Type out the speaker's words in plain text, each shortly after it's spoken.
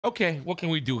Okay, what can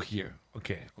we do here?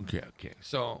 Okay.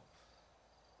 So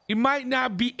it might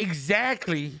not be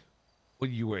exactly what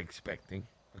you were expecting,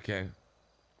 okay?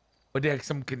 But there are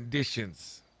some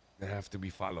conditions that have to be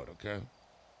followed, okay?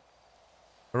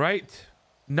 All right.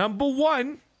 Number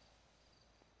one,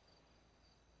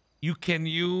 you can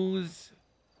use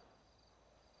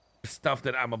the stuff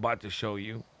that I'm about to show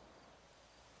you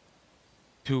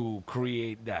to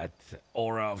create that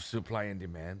aura of supply and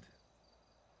demand.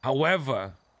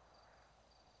 However,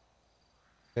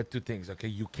 there are two things, okay?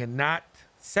 You cannot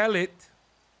sell it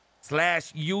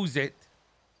 / use it.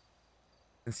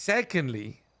 And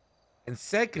secondly,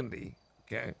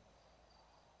 okay,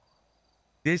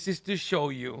 this is to show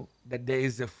you that there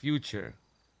is a future,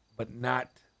 but not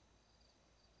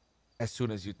as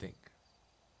soon as you think.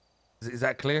 Is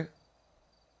that clear?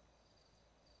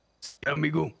 Yeah,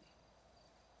 amigo.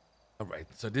 All right.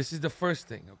 So this is the first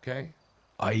thing, okay?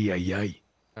 Ay, ay, ay.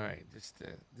 All right. This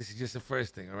is just the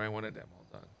first thing. All right. One of them.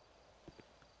 Hold on.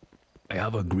 I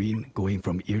have a green going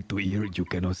from ear to ear. You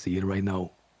cannot see it right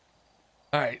now.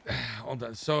 All right. Hold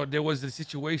on. So there was a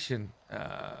situation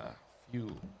a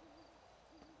few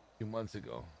months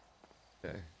ago.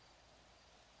 Okay.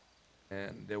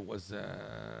 And there was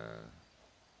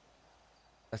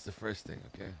that's the first thing,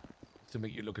 okay? To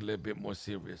make you look a little bit more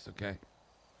serious, okay?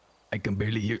 I can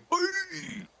barely hear.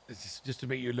 It's just to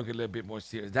make you look a little bit more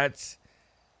serious.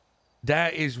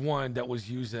 That is one that was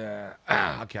used.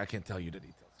 Okay, I can't tell you the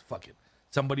details. Fuck it.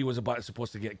 Somebody was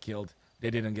supposed to get killed. They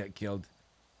didn't get killed,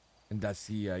 and that's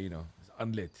the it's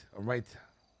unlit. All right.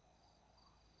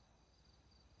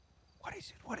 What is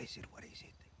it? What is it? What is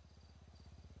it?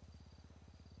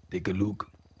 Take a look.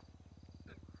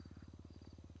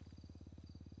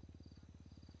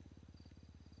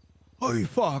 Ay,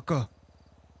 fuck.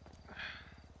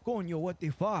 Coño, what the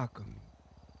fuck?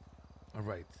 All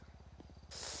right.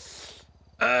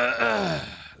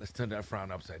 Let's turn that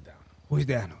frown upside down. Who's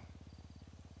that?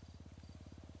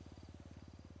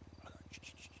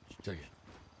 Check it.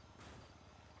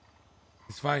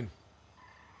 It's fine.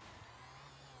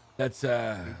 That's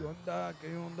that's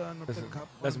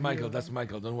Michael. That's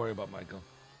Michael. Don't worry about Michael.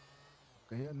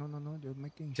 No, just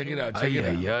making Check sure. it out. Ay, Check it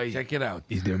ay, out. ay. Check it out.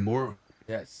 Is there more?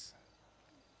 Yes.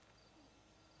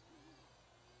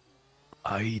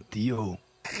 Ay, tío.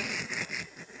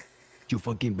 You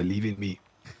fucking believe in me.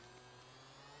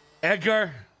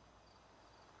 Edgar,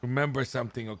 remember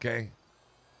something, okay?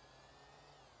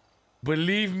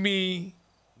 Believe me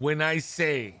when I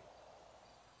say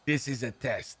this is a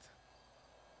test.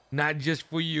 Not just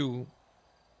for you,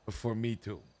 but for me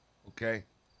too, okay?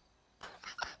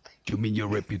 You mean your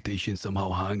reputation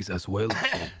somehow hangs as well?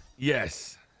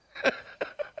 Yes.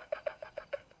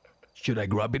 Should I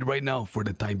grab it right now for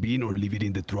the time being or leave it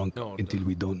in the trunk No, until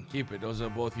we done? Keep it. Those are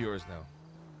both yours now.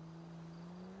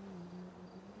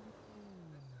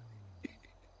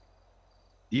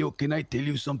 Yo, can I tell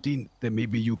you something that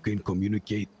maybe you can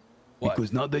communicate? What?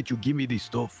 Because now that you give me this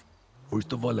stuff,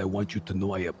 first of all, I want you to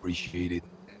know I appreciate it.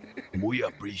 Muy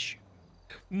appreciate.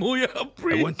 Muy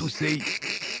I want to say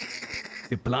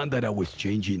the plan that I was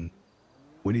changing,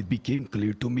 when it became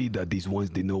clear to me that these ones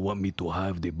did not want me to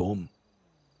have the bomb,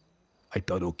 I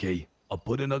thought, okay, I'll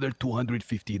put another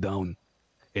 250 down,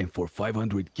 and for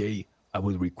 500K, I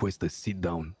will request a sit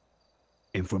down.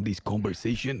 And from this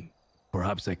conversation,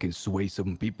 perhaps I can sway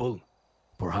some people,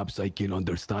 perhaps I can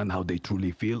understand how they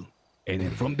truly feel, and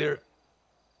then from there,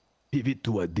 pivot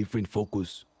to a different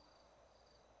focus.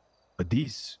 But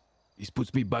this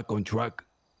puts me back on track.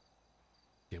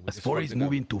 Yeah, we As just far fucked as it up.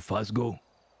 moving to fast go,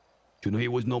 you know,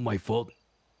 it was not my fault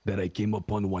that I came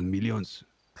upon 1 millions.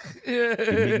 It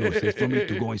made no sense for me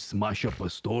to go and smash up a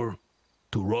store,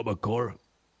 to rob a car,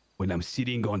 when I'm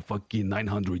sitting on fucking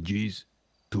 900 G's,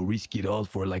 to risk it all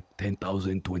for like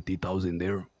 10,000, 20,000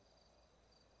 there.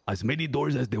 As many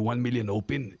doors as the 1 million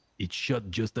open, it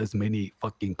shut just as many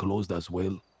fucking closed as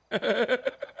well.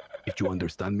 If you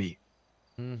understand me.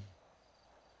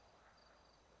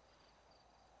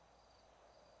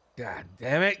 God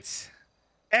damn it.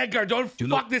 Edgar, don't You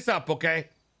fuck know- this up, okay?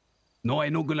 No,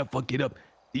 I'm not gonna fuck it up.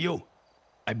 Theo,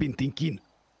 I've been thinking.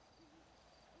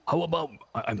 How about,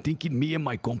 I'm thinking me and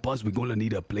my compas, we're gonna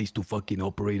need a place to fucking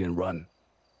operate and run.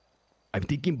 I'm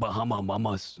thinking Bahama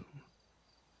Mamas.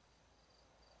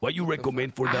 What you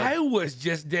recommend for that? I was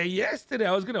just there yesterday.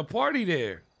 I was gonna party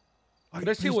there. Ay,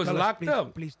 That shit please, was fellas, locked please,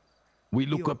 up. Please. We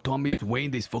look up Thomas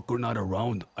Wayne, this fucker not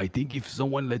around. I think if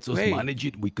someone lets us Wait. manage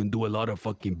it, we can do a lot of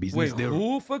fucking business Wait, there.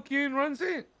 who fucking runs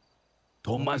it?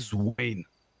 Thomas Wayne.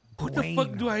 What the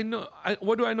fuck do I know?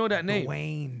 What do I know that name?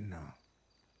 Dwayne.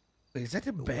 Wait, is that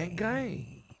the bad guy?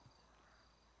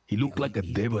 He looked like a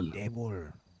He's devil. the devil.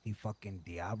 the fucking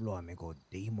Diablo, amigo,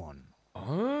 demon.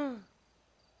 Huh?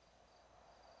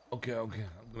 Okay, okay.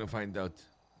 I'm gonna find out.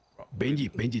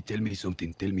 Benji, tell me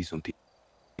something. Tell me something.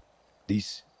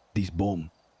 This bomb.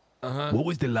 Uh-huh. What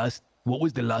was the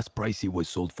last price it was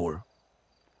sold for?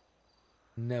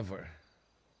 Never.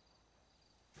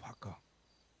 Fucker.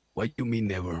 What you mean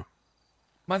never?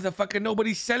 Motherfucker,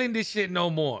 nobody's selling this shit no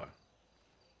more.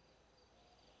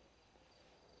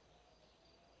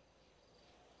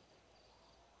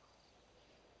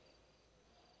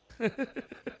 What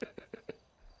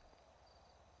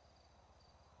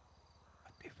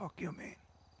the fuck you mean?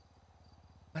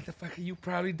 Motherfucker, you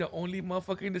probably the only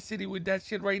motherfucker in the city with that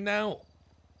shit right now.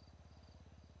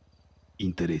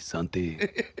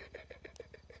 Interesante.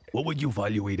 What would you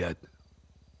evaluate at?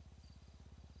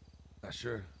 Not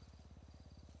sure.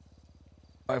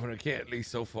 500K at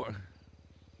least so far.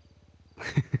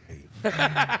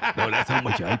 No, that's how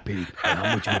much I paid. And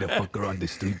how much would a fucker on the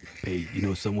street pay? You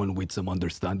know, someone with some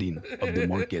understanding of the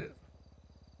market.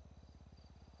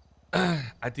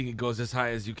 I think it goes as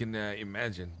high as you can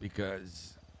imagine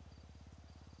because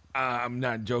I'm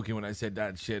not joking when I said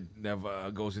that shit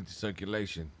never goes into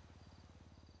circulation.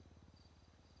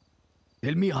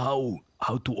 Tell me how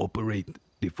to operate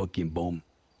the fucking bomb.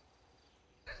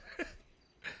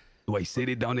 Do I set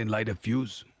it down and light a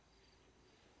fuse?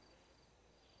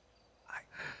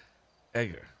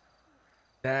 Edgar,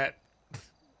 that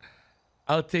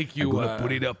I'll take you. I'm gonna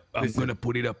put it up. I'm listen. gonna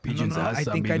put it up pigeon's No, ass,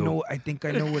 I think amigo. I think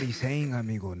I know what he's saying,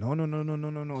 amigo.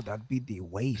 No. That'd be the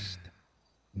waste.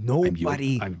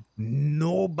 I'm-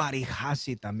 Nobody has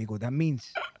it, amigo. That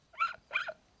means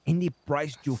any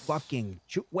price you fucking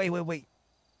choose. Wait.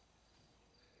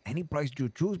 Any price you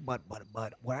choose, but what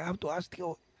I have to ask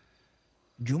you,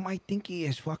 you might think he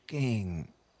is fucking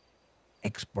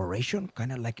exploration,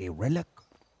 kind of like a relic.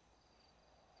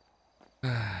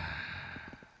 I'm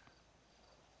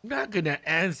not gonna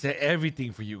answer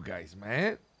everything for you guys,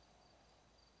 man.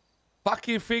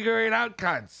 Fucking figure it out,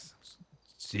 cunts.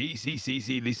 See.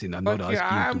 Listen, I'm Fuck not yeah,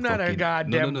 asking I'm to not fucking... a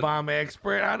goddamn No. bomb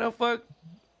expert. How the fuck?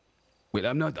 Well,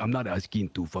 I'm not asking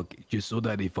to fuck... Just so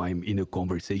that if I'm in a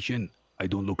conversation, I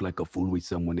don't look like a fool with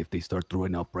someone if they start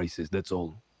throwing out prices. That's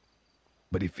all.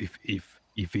 But if the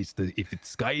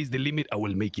sky is the limit, I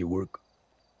will make it work.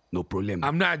 No problem.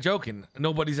 I'm not joking.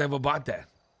 Nobody's ever bought that.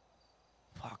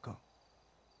 Fucker.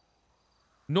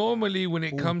 Normally, when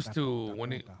it comes Puta, to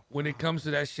puta, when it comes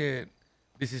to that shit,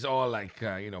 this is all like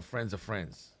friends of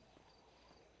friends.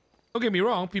 Don't get me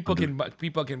wrong. People can buy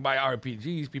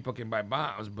RPGs. People can buy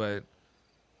bombs, but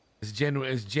it's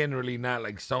generally not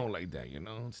like sold like that. You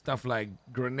know, stuff like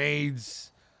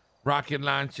grenades, rocket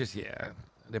launchers. Yeah,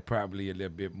 they're probably a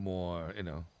little bit more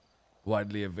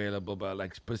widely available. But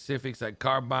like specifics like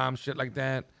car bombs, shit like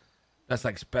that, that's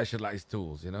like specialized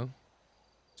tools. You know.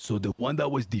 So the one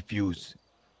that was diffused,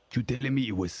 you telling me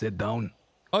it was set down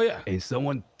Oh yeah. and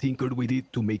someone tinkered with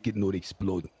it to make it not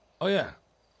explode? Oh yeah.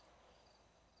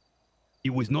 It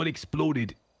was not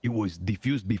exploded. It was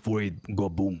diffused before it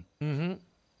got boom. Mm-hmm.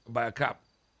 By a cop.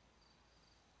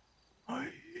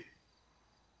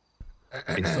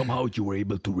 And somehow you were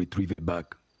able to retrieve it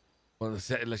back. Well,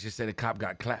 let's just say the cop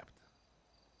got clapped.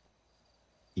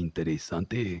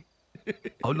 Interesante.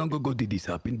 How long ago did this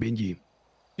happen, Benji? A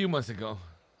few months ago.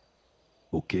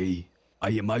 Okay. I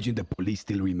imagine the police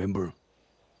still remember.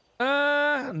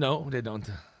 No, they don't.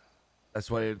 That's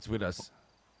why it's with us.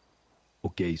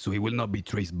 Okay, so it will not be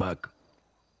traced back.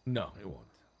 No, it won't.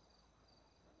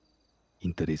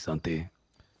 Interesante.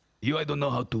 I don't know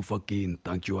how to fucking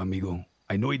thank you, amigo.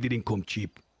 I know it didn't come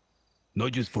cheap.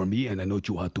 Not just for me, and I know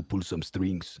you had to pull some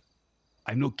strings.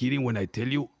 I'm not kidding when I tell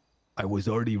you, I was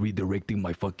already redirecting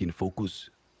my fucking focus.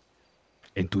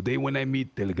 And today when I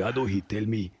meet Delgado, he tell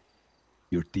me,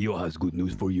 your tío has good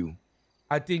news for you.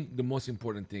 I think the most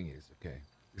important thing is, okay,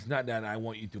 it's not that I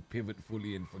want you to pivot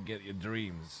fully and forget your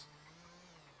dreams.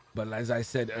 But as I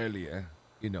said earlier,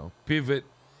 pivot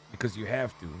because you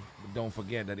have to, but don't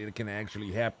forget that it can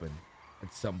actually happen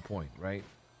at some point, right?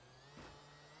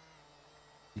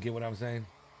 You get what I'm saying?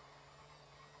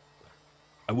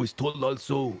 I was told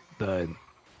also that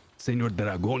Senor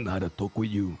Dragon had a talk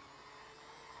with you.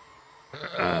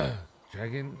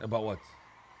 Dragon? About what?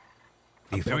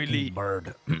 The Apparently- fucking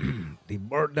bird. The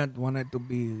bird that wanted to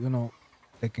be,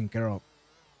 taken care of.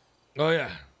 Oh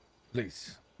yeah,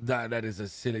 please. That is a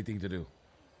silly thing to do.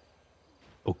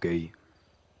 Okay.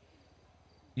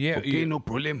 Yeah. Okay, no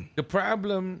problem. The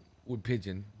problem with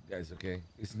Pigeon, guys, okay,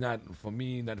 it's not for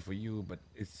me, not for you, but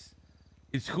it's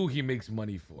who he makes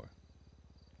money for.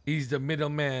 He's the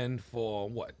middleman for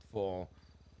what? For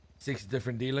 6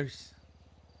 different dealers.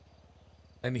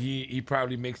 and he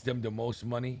probably makes them the most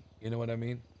money. You know what I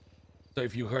mean? So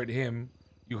if you hurt him,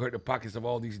 you hurt the pockets of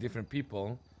all these different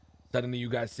people. Suddenly you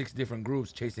got 6 different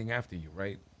groups chasing after you,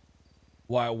 right?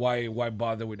 Why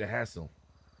bother with the hassle?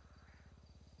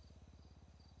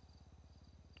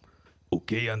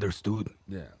 Okay, understood.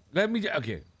 Yeah.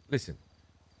 Okay, listen.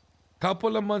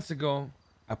 Couple of months ago,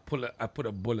 I put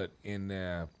a bullet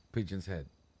in Pigeon's head.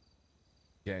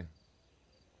 Okay.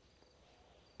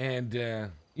 And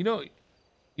you know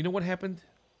what happened?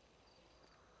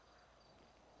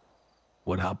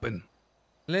 What happened?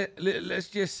 Let's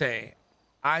just say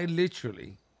I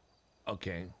literally,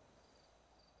 okay.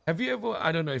 Have you ever,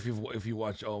 I don't know if you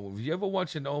watch old movies. You ever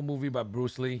watch an old movie about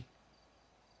Bruce Lee?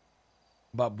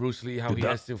 About Bruce Lee, how he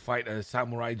has to fight a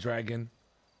samurai dragon.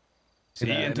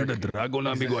 See, Enter the Dragon,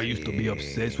 amigo. I used to be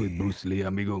obsessed with Bruce Lee,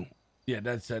 amigo. Yeah,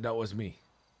 that was me.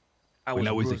 When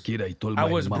I was a kid, I told my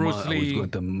mama I was going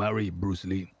to marry Bruce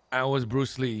Lee. I was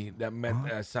Bruce Lee that met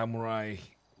a samurai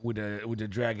with a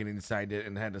dragon inside it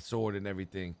and had a sword and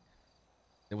everything.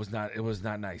 It was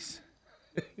not nice.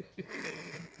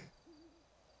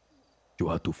 You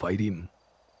had to fight him.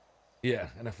 Yeah,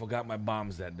 and I forgot my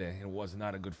bombs that day. It was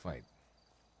not a good fight.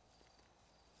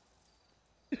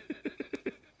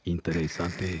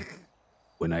 Interesante.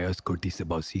 When I asked Curtis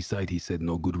about Seaside, he said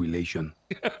no good relation.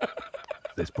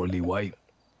 That's probably why.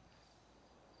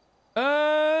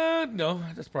 No,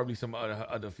 that's probably some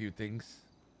other few things.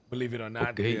 Believe it or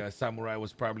not, okay. The samurai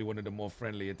was probably one of the more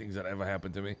friendlier things that ever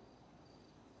happened to me.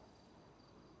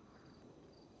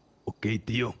 Okay,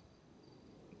 Tio.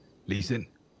 Listen,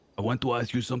 I want to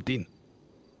ask you something.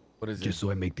 What is it? Just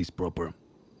so I make this proper.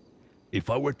 If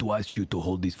I were to ask you to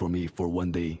hold this for me for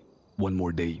one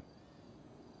more day,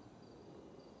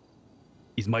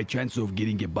 is my chance of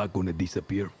getting it back gonna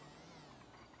disappear?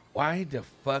 Why the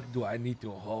fuck do I need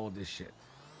to hold this shit?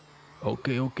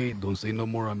 Okay, don't say no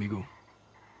more, amigo.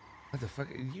 What the fuck?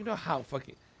 You know how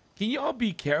fucking... Can y'all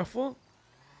be careful?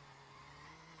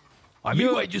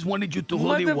 Amigo, I just wanted you to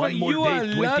hold it one more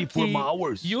day, 24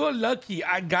 hours. You're lucky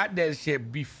I got that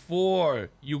shit before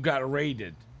you got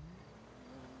raided.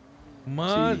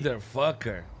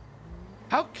 Motherfucker.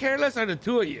 How careless are the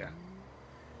two of you?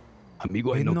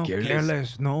 Amigo, I'm not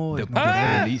careless. No, the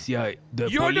policia.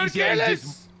 You're not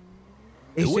careless.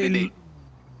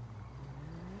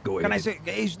 Go ahead. Can I say,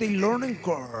 it's the learning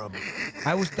curve.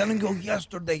 I was telling you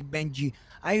yesterday, Benji,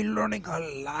 I'm learning a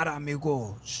lot,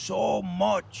 amigo. So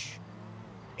much.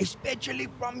 Especially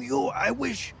from you. I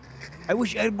wish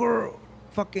Edgar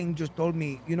fucking just told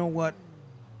me, you know what?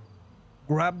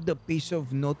 Grab the piece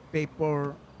of note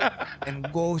paper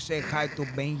and go say hi to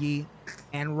Benji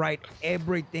and write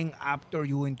everything after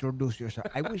you introduce yourself.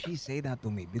 I wish he say that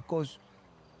to me because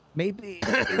maybe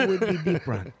it would be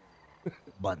different.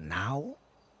 But now,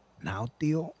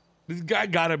 Tio, this guy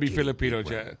gotta be Filipino,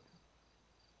 Chad.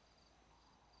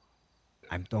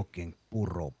 I'm talking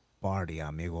puro party,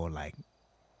 amigo. Like,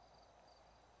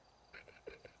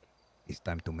 it's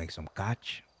time to make some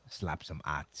catch, slap some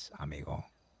ads, amigo.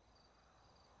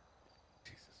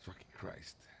 Jesus fucking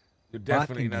Christ. You're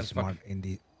definitely not smart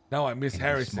fucking... Now I miss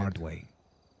Harrison. Smart way.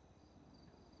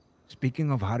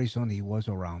 Speaking of Harrison, he was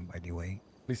around, by the way.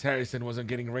 Miss Harrison wasn't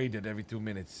getting raided every 2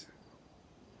 minutes.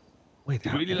 Wait,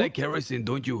 you really like Harrison,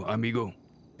 don't you, amigo?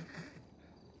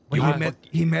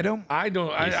 He met him? I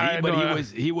don't.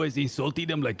 He was insulting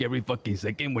them like every fucking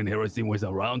second when Harrison was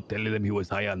around, telling them he was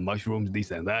high on mushrooms,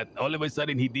 this and that. All of a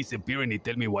sudden, he disappeared and he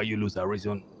tell me why you lose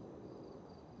Harrison.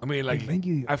 I mean, like,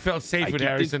 I felt safe with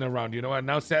Harrison around, you know what?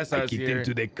 Now Sasa is here. I kicked him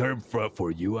to the curb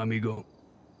for you, amigo.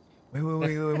 Wait.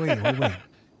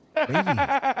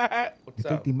 Benji, you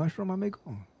take the mushroom, amigo?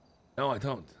 No, I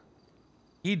don't.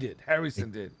 He did. Harrison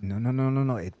did.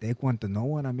 No. It take one to know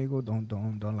one, amigo.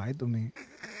 Don't lie to me.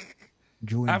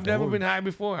 I've never been high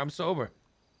before. I'm sober.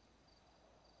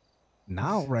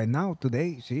 Now, right now,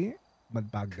 today, see?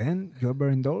 But back then, you ever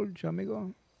indulge,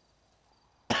 amigo?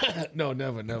 No,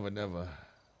 never.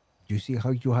 You see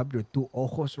how you have your two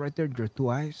ojos right there, your two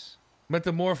eyes?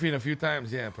 Metamorphine a few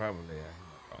times, yeah, probably,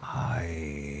 yeah.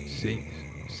 Ay.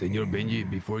 Senor Benji,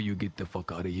 before you get the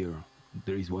fuck out of here,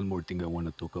 there is one more thing I want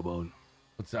to talk about.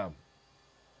 What's up?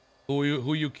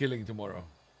 Who you killing tomorrow?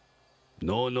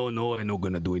 No, I'm not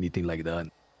gonna do anything like that.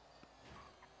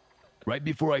 Right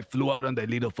before I flew out on that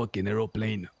little fucking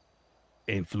aeroplane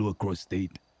and flew across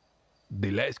state,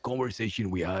 the last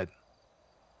conversation we had,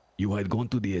 you had gone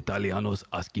to the Italianos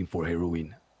asking for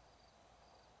heroin.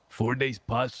 4 days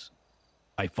passed.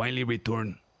 I finally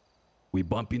returned. We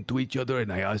bump into each other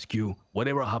and I ask you,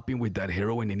 whatever happened with that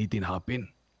heroin, anything happened?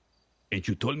 And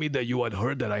you told me that you had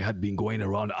heard that I had been going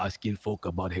around asking folk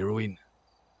about heroin.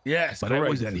 Yes, But correct.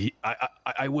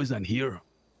 I wasn't here,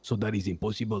 so that is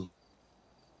impossible.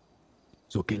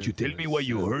 So can you tell me what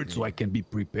you heard so I can be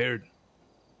prepared?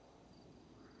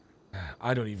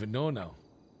 I don't even know now.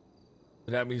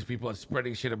 So that means people are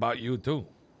spreading shit about you too.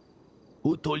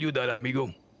 Who told you that,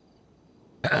 amigo?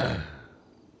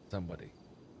 Somebody.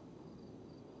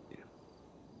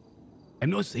 I'm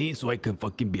not saying so I can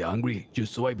fucking be angry,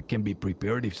 just so I can be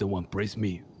prepared if someone press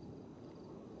me.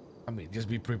 I mean, just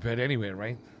be prepared anyway,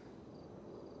 right?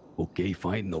 Okay,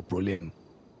 fine, no problem.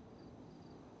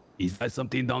 Is that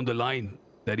something down the line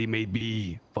that it may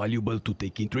be valuable to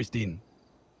take interest in?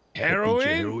 O pinche Heroin?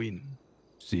 heroin.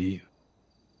 See,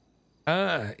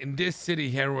 In this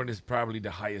city, heroin is probably the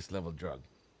highest level drug.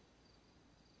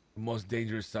 The most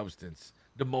dangerous substance.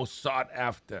 The most sought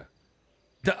after.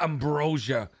 The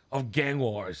ambrosia of gang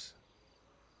wars.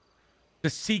 The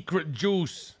secret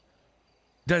juice.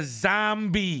 The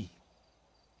zombie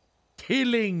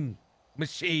killing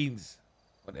machines.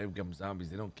 When they become zombies,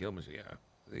 they don't kill machines. Yeah,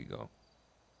 there you go.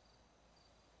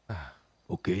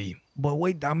 okay. But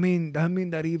wait, that mean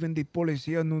that even the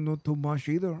policía no know too much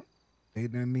either. They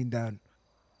don't mean that.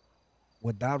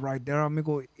 With that right there,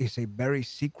 amigo, is a very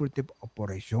secretive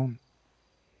operation.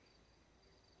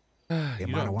 The You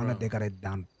know, marijuana, bro, they got it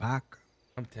down pack.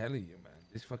 I'm telling you, man,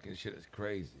 this fucking shit is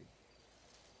crazy.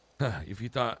 If you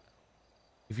thought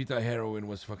heroin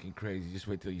was fucking crazy, just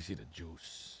wait till you see the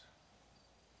juice.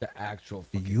 The actual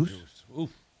fucking juice.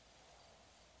 Oof.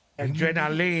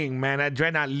 Adrenaline, man,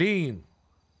 adrenaline.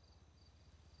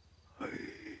 Oh,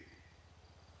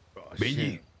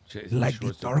 Benji. shit is Like the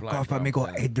short supply, Tarkov, bro, I'm amigo,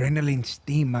 telling you. adrenaline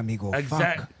steam, amigo.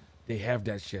 Exact. Fuck. They have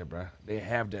that shit, bro. They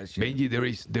have that shit. Benji, there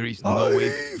is no way.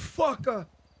 Ay, fucker.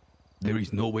 There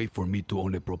is no way for me to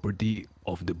own the property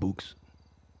of the books.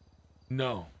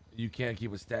 No, you can't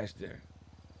keep a stash there.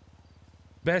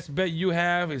 Best bet you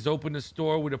have is open a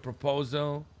store with a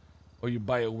proposal, or you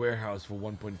buy a warehouse for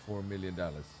 $1.4 million.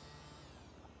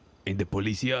 And the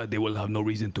policia, they will have no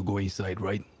reason to go inside,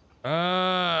 right?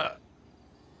 My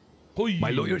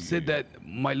lawyer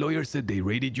said they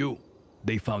raided you.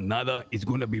 They found nada. It's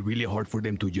gonna be really hard for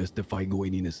them to justify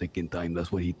going in a second time.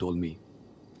 That's what he told me.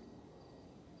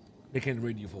 They can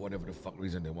raid you for whatever the fuck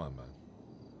reason they want, man.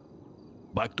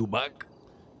 Back to back?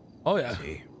 Oh yeah.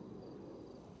 See.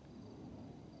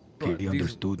 Bro, Okay,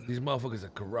 understood. These motherfuckers are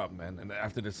corrupt, man. And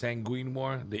after the Sanguine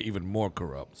War, they're even more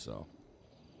corrupt. So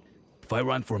If I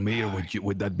ran for mayor,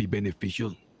 would that be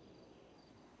beneficial?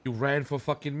 you ran for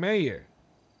fucking mayor.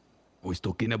 I was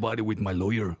talking about it with my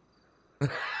lawyer.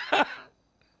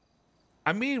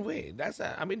 I mean, wait,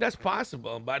 that's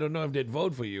possible, but I don't know if they'd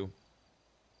vote for you.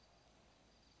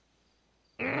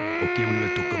 Okay, we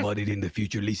will talk about it in the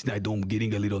future. Listen, I'm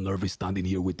getting a little nervous standing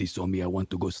here with this on me. I want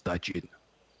to go stash it.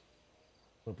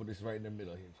 We'll put this right in the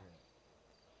middle here, champ.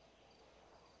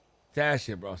 Stash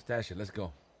it, bro. Stash it. Let's go.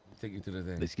 I'll take you to the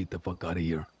thing. Let's get the fuck out of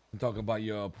here. And talk about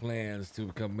your plans to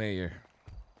become mayor.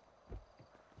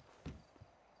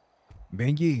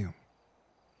 Benji,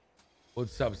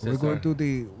 What's up, sister? we're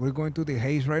going to the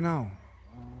haze right now.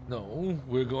 No,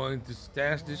 we're going to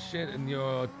stash this shit in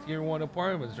your tier 1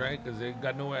 apartments, right? Because they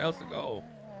got nowhere else to go.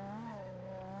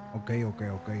 Okay.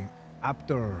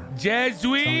 After we go to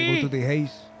Jesuit, the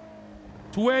haze,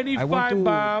 25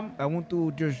 bomb. I want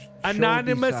to just show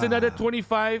Anonymous, this, another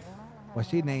 25. what's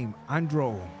his name?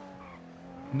 Andro.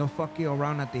 No fucking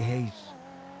around at the haze.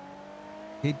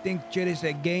 He thinks shit is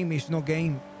a game. It's no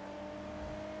game.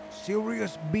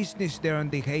 Serious business there on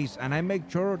the haze, and I make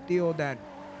sure, Theo, that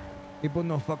people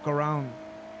no fuck around.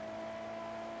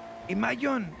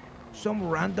 Imagine some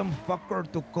random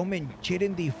fucker to come and cheat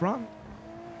in the front.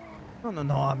 No,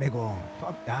 amigo.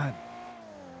 Fuck that.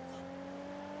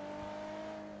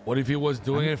 What if he was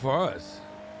doing it for us?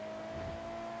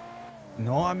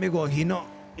 No, amigo. He no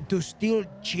to still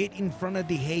cheat in front of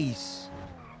the haze.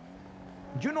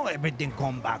 You know everything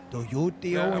come back to you,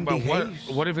 Theo, in the but haze.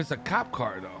 what if it's a cop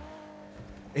car, though?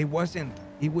 It wasn't.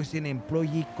 It was an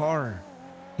employee car.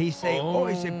 He say, oh,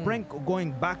 it's a prank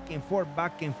going back and forth.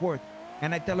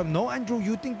 And I tell him, no, Andrew,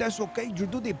 you think that's okay? You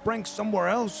do the prank somewhere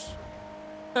else.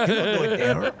 You don't do it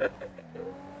there.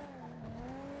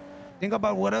 Think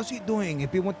about what else he's doing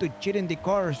if he want to cheat in the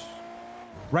cars.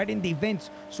 Right in the vents.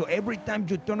 So every time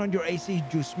you turn on your AC,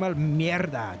 you smell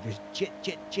mierda. Just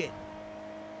chit.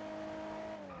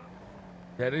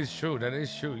 That is true.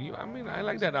 I mean, I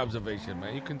like that observation,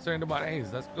 man. You're concerned about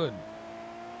AIDS. That's good.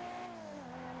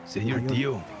 Senor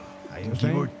Tio,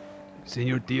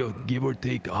 Senor Tio, give or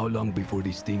take, how long before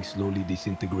this thing slowly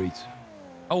disintegrates?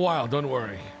 A while, don't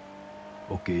worry.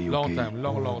 Okay. Long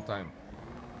time.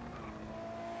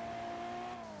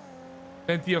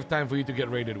 Plenty of time for you to get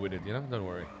raided with it, you know? Don't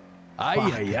worry.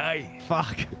 Ay.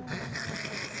 Fuck.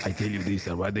 I tell you this,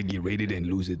 I'd rather get raided and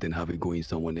lose it than have it go in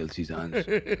someone else's hands.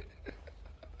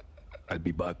 I'll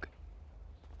be back.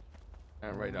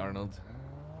 All right, Arnold.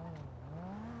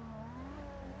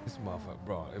 This motherfucker,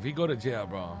 bro. If he go to jail,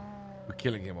 bro, we're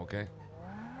killing him, okay?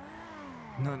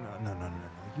 No.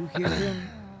 You hear him?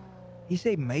 He's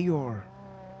a mayor.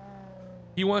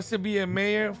 He wants to be a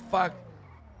mayor? Fuck.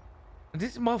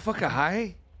 This motherfucker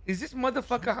high? Is this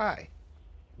motherfucker high?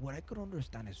 What I could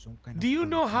understand is some kind of. Do you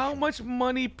know how politician. much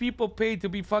money people pay to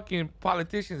be fucking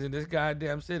politicians in this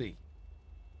goddamn city?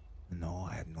 No,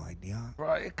 I have no idea.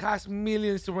 Bro, it costs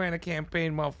millions to run a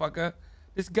campaign, motherfucker.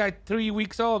 This guy 3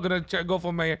 weeks old gonna go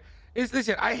for mayor.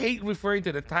 Listen, I hate referring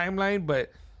to the timeline,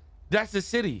 but that's the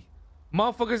city.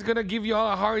 Motherfuckers gonna give you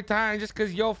all a hard time just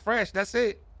cause you're fresh. That's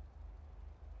it.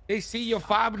 They see your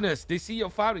fobness. They see your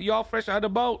fob. Y'all fresh out of the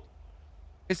boat.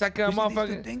 It's like a You see, this the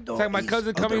motherfucker. thing, It's though, like my is cousin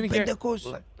other coming in here.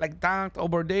 pendejos- Like Don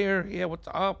over there. Yeah, what's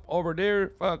up? Over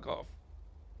there. Fuck off.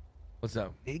 What's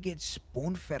up? They get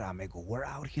spoon fed, amigo. We're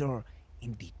out here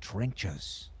in the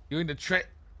trenches. You in the trench?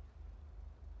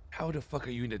 How the fuck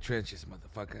are you in the trenches,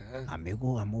 motherfucker? Huh?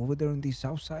 Amigo, I'm over there on the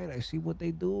south side. I see what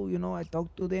they do. You know, I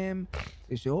talk to them.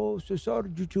 They say, oh, Cesar,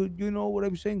 you should, you know what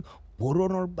I'm saying? Put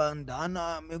on our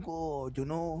bandana, amigo. You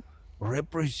know,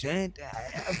 represent.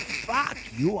 Fuck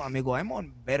you, amigo. I'm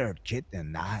on better shit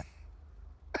than that.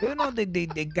 You know, the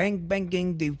gang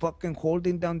banging, the fucking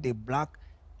holding down the block.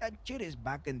 That shit is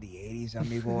back in the 80s,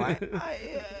 amigo.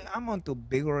 I'm on to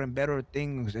bigger and better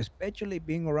things, especially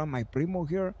being around my primo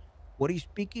here. What he's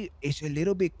speaking is a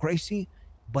little bit crazy,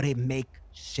 but it makes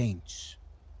sense.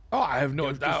 Oh, I have no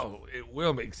There's doubt. It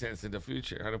will make sense in the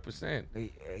future, 100%.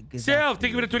 Exactly. Self,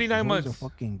 thank you for the 29 There's always months. a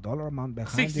fucking dollar amount behind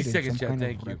 60 it and seconds, some chat, kind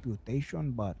thank of you.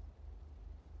 reputation, but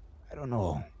I don't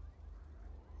know.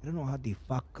 I don't know how the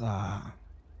fuck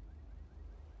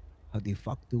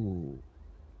to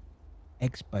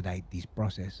expedite this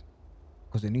process,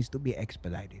 because it needs to be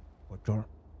expedited for sure.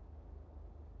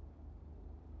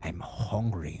 I'm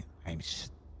hungry. I'm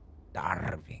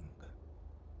starving.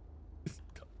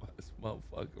 Dumbass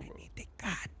motherfucker, bro. Need the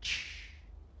catch.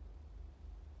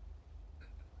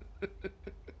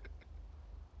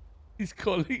 He's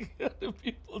calling other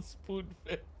people spoon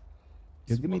fed.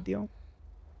 You give me deal.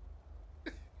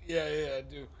 Yeah, I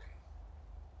do.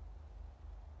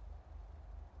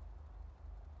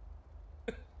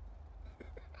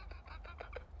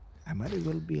 I might as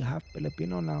well be half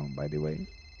Filipino now, by the way.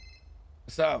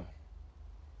 So,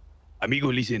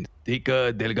 Amigo, listen, take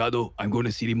Delgado. I'm going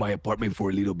to sit in my apartment for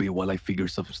a little bit while I figure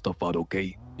some stuff out,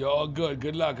 okay? you're all good.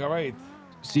 Good luck, all right?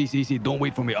 Sí, don't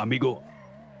wait for me, amigo.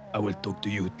 I will talk to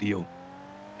you, tío.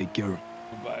 Take care.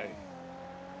 Goodbye.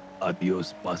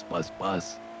 Adios,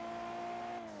 paz.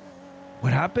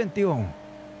 What happened, Tio?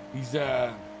 He's,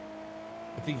 I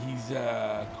think he's,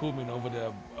 coolman over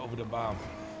the bomb.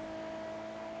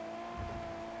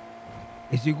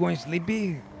 Is he going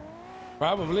sleepy?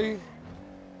 Probably.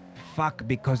 Fuck,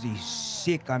 because he's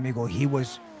sick, amigo.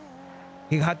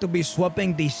 He had to be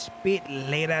swapping the spit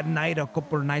late at night a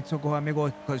couple nights ago,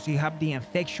 amigo, because he had the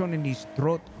infection in his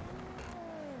throat.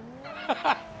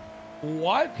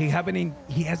 What? He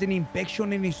has an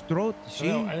infection in his throat. See?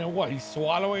 I know what? He's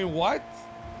swallowing what?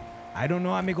 I don't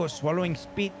know, amigo. Swallowing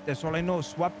spit. That's all I know.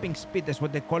 Swapping spit. That's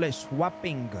what they call it.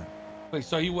 Swapping. Wait,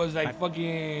 so he was like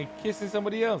fucking kissing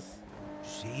somebody else?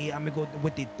 See, amigo,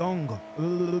 with the tongue.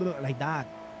 Like that.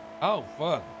 Oh,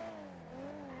 fuck.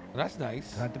 That's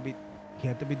nice. He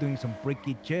had to be doing some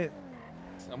freaky shit.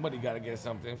 Somebody gotta get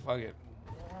something. Fuck it.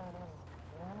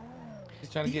 He's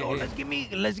trying to get Yo,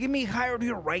 hit. let's get me hired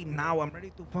here right now. I'm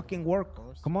ready to fucking work.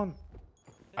 Come on.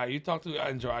 All right, you talk to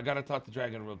Andrew. I gotta talk to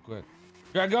Dragon real quick.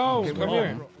 Drago, come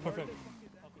here. Perfect.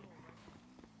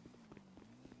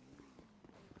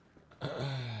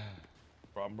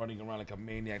 Bro, I'm running around like a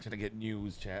maniac trying to get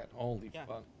news, chat. Holy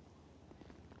fuck.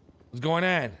 What's going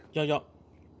on? Yo.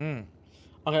 Hmm.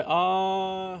 Okay.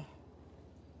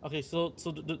 Okay. So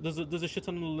there's a shit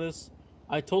ton on the list.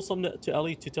 I told some to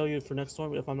Ellie to tell you for next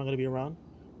time if I'm not gonna be around,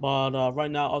 but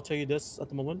right now I'll tell you this at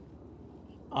the moment.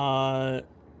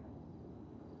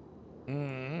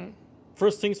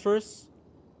 First things first.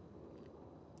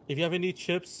 If you have any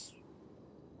chips,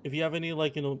 if you have any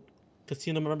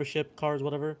casino membership cards,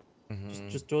 whatever,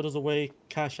 just throw those away.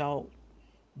 Cash out.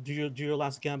 Do your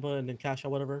last gamble and then cash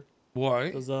out whatever.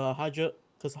 Why?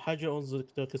 Because Hydra owns the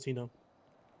casino.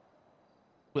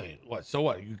 Wait, what? So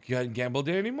what? You can't gamble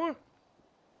there anymore?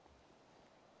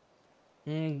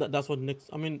 That's what Nick.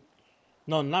 I mean,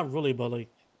 no, not really, but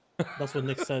that's what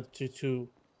Nick said to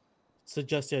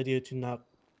suggest the idea to not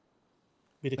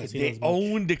be the casino They as much.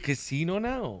 own the casino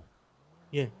now.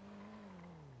 Yeah.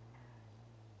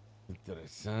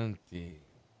 Interessante.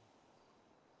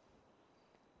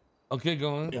 Okay,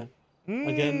 go on. Yeah.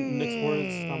 Again, Nick's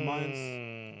words, not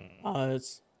mine.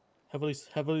 It's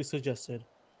heavily suggested.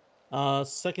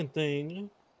 Second thing.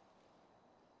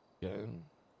 Yeah.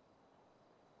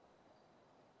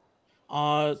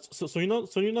 So you know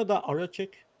that Arya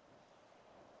chick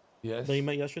Yes. that you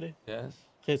met yesterday. Yes.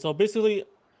 Okay, so basically,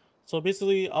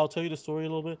 I'll tell you the story a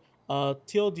little bit.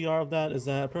 TLDR of that is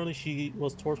that apparently she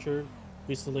was tortured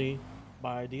recently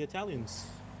by the Italians,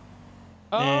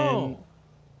 and Oh.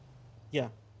 yeah,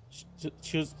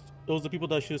 she was. It was the people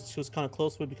that she was kind of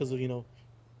close with because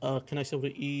of connection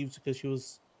with Eve because she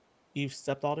was Eve's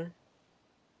stepdaughter.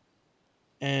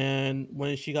 And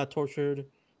when she got tortured,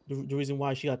 the reason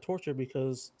why she got tortured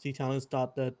because the Italians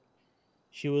thought that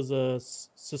she was a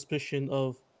suspicion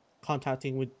of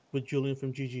contacting with Julian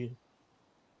from GG.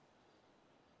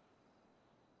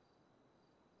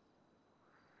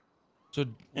 So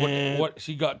And what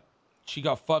she got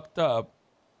fucked up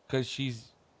because she's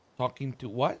talking to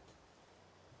what?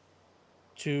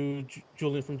 to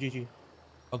Julian from GG.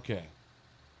 Okay.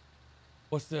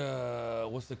 What's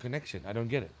the connection? I don't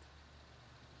get it.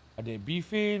 Are they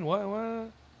beefing? What?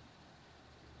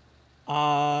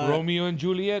 Uh, Romeo and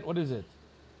Juliet? What is it?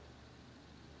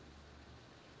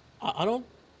 I don't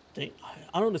think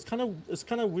I don't. It's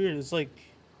kind of weird. It's like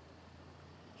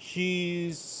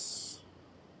she's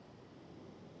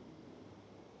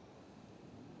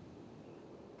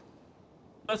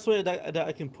best way that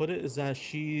I can put it is that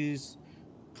she's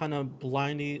kind of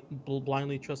blindly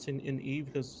trusting in Eve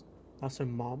because that's her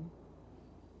mom.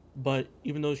 But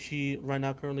even though she right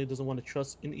now currently doesn't want to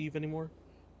trust in Eve anymore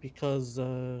because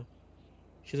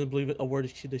she doesn't believe a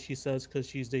word that she says because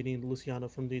she's dating Luciano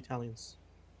from the Italians.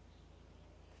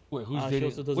 Wait, who's She dating?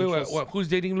 also doesn't trust What? Who's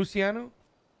dating Luciano?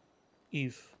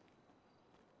 Eve.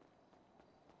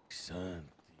 Son.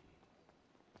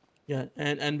 Yeah,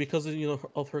 and because of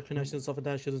of her connections and stuff like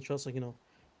that, she doesn't trust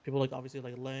people like obviously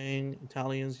like Lang,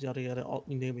 Italians, yada yada, all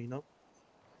you name it,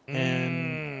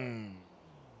 And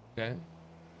Okay.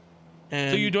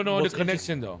 So you and don't know the what's interesting,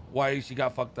 connection though? Why she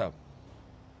got fucked up?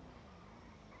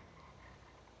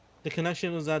 the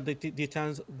connection was that the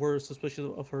Italians were suspicious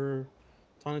of her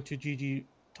talking to Gigi,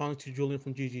 talking to Julian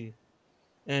from Gigi,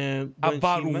 and when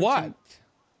About she mentioned,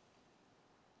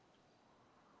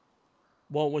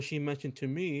 what? when she mentioned to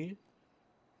me,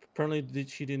 apparently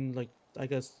she didn't like. I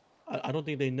guess I don't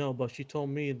think they know, but she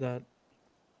told me that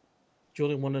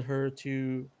Julian wanted her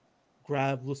to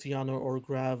grab Luciano or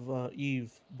grab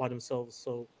Eve by themselves,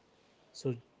 so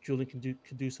Julian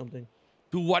could do something.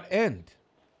 To what end?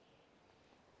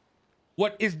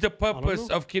 What is the I don't purpose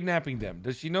know. of kidnapping them?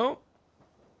 Does she know?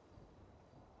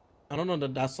 I don't know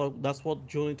that's what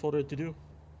Julian told her to do,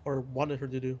 or wanted her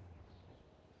to do.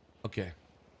 Okay.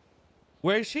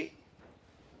 Where is she?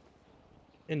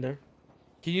 In there,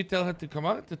 Can you tell her to come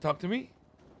out to talk to me?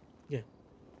 yeah.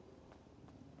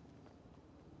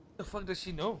 What the fuck does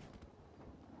she know?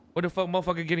 What the fuck,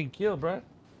 motherfucker, getting killed, bruh?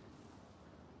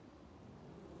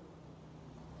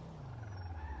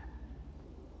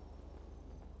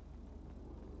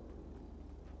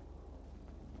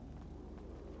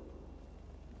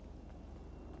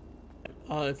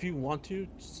 If you want to,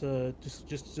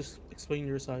 just explain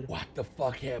your side. What the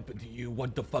fuck happened to you?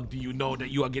 What the fuck do you know that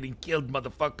you are getting killed,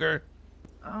 motherfucker?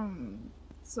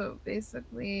 So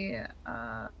basically,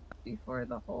 before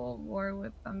the whole war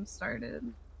with them started,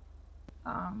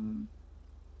 I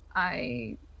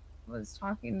was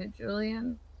talking to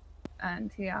Julian,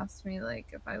 and he asked me like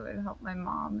if I would help my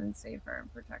mom and save her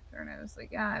and protect her, and I was like,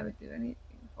 yeah, I would do anything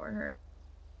for her.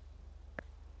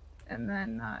 And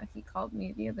then he called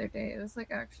me the other day. It was like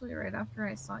actually right after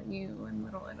I saw you in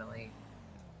Little Italy,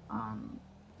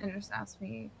 and just asked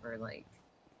me for like,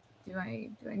 do I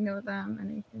know them,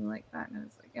 anything like that? And I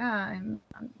was like, yeah, I'm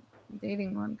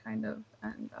dating one kind of.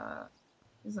 And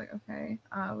he's like, okay,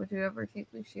 would you ever take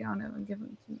Luciano and give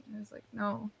him to me? And I was like,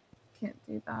 no, can't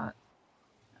do that.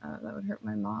 That would hurt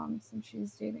my mom since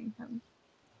she's dating him.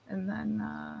 And then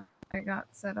I got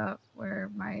set up where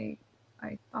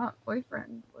I thought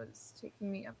boyfriend was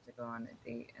taking me up to go on a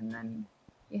date, and then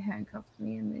he handcuffed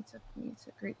me and they took me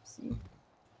to Grapeseed.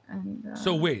 And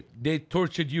So wait, they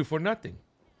tortured you for nothing?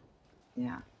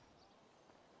 yeah,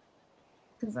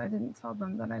 because I didn't tell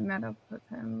them that I met up with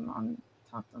him,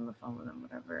 talked on the phone with him,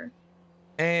 whatever.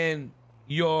 And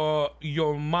your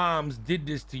mom's did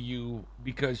this to you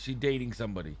because she dating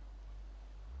somebody?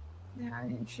 Yeah, I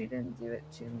mean, she didn't do it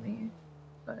to me,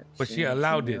 but But she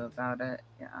allowed knew it. about it.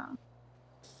 Yeah.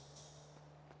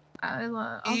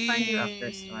 I'll find you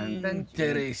after storm, Benji.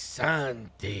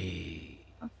 Interessante.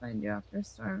 I'll find you after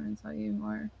storm and tell you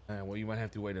more. Well, you might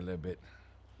have to wait a little bit.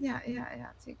 Yeah.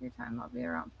 Take your time. I'll be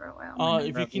around for a while. My If number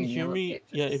you will be can in hear Yellow me,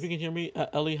 yeah, if Pages. you can hear me,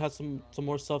 Ellie has some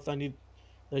more stuff that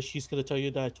she's gonna tell you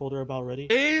that I told her about already.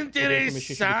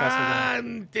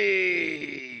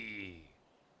 Interessante.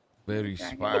 Very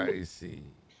spicy.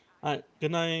 All right,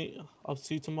 good night. I'll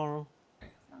see you tomorrow.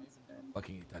 Sounds good.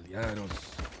 Fucking Italianos.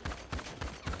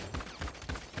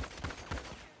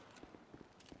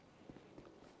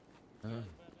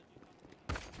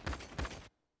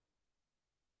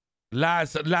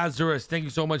 Lazarus, thank you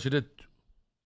so much for the